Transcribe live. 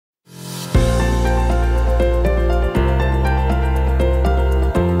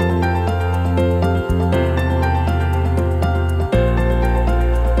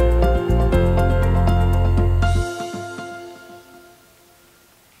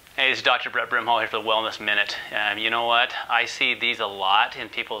Hey, this is Dr. Brett Brimhall here for the Wellness Minute. You know what? I see these a lot in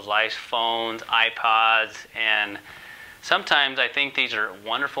people's lives, phones, iPods, and sometimes I think these are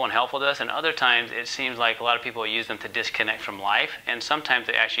wonderful and helpful to us, and other times it seems like a lot of people use them to disconnect from life, and sometimes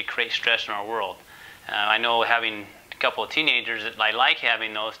they actually create stress in our world. I know having a couple of teenagers, that I like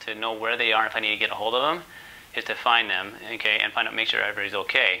having those to know where they are if I need to get a hold of them, is to find them, okay, and make sure everybody's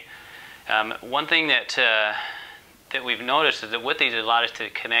okay. One thing that we've noticed is that with these, it allows us to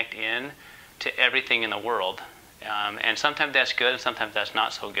connect in to everything in the world. And sometimes that's good, and sometimes that's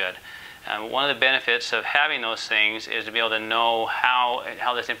not so good. One of the benefits of having those things is to be able to know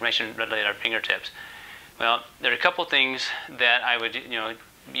how this information is readily at our fingertips. Well, there are a couple things that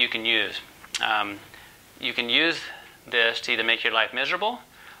you can use. You can use this to either make your life miserable,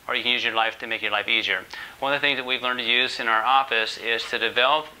 or you can use your life to make your life easier. One of the things that we've learned to use in our office is to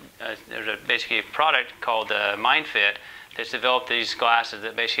develop, there's basically a product called MindFit that's developed these glasses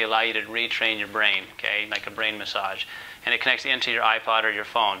that basically allow you to retrain your brain, okay, like a brain massage. And it connects into your iPod or your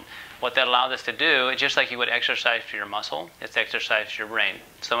phone. What that allows us to do is just like you would exercise for your muscle, it's exercise for your brain.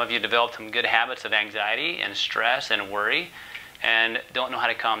 Some of you developed some good habits of anxiety and stress and worry and don't know how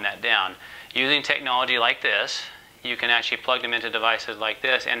to calm that down. Using technology like this, you can actually plug them into devices like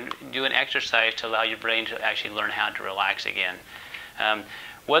this and do an exercise to allow your brain to actually learn how to relax again.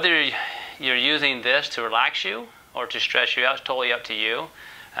 Whether you're using this to relax you or to stress you out, it's totally up to you.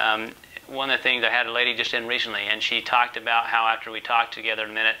 One of the things, I had a lady just in recently, and she talked about how after we talked together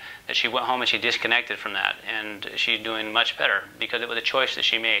a minute, that she went home and she disconnected from that, and she's doing much better because it was a choice that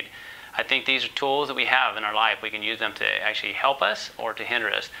she made. I think these are tools that we have in our life. We can use them to actually help us or to hinder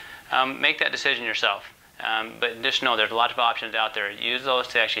us. Make that decision yourself. But just know there's lots of options out there. Use those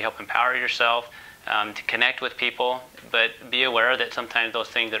to actually help empower yourself, to connect with people, but be aware that sometimes those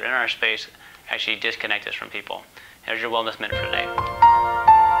things that are in our space actually disconnect us from people. There's your Wellness Minute for today.